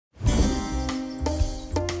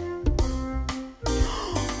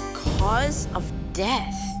cause of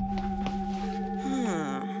death.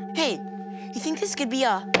 Hey, you think this could be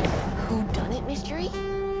a whodunit mystery?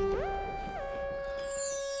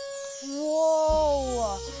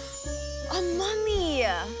 Whoa! A mummy!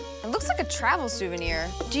 It looks like a travel souvenir.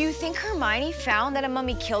 Do you think Hermione found that a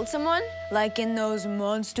mummy killed someone? Like in those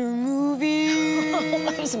monster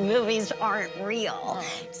movies? Those movies aren't real.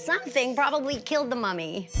 Something probably killed the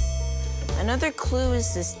mummy. Another clue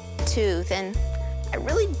is this tooth, and I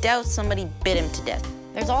really doubt somebody bit him to death.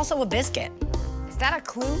 There's also a biscuit. Is that a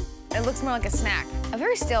clue? It looks more like a snack. A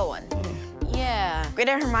very stale one. Yeah, Great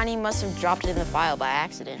Aunt Hermione must have dropped it in the file by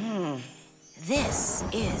accident. This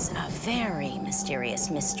is a very mysterious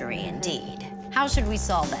mystery indeed. How should we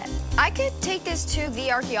solve it? I could take this to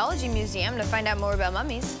the archaeology museum to find out more about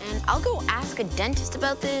mummies. And I'll go ask a dentist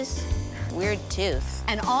about this weird tooth.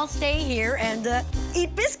 And I'll stay here and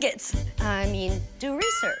eat biscuits. I mean, do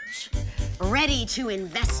research. Ready to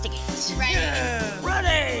investigate. Ready.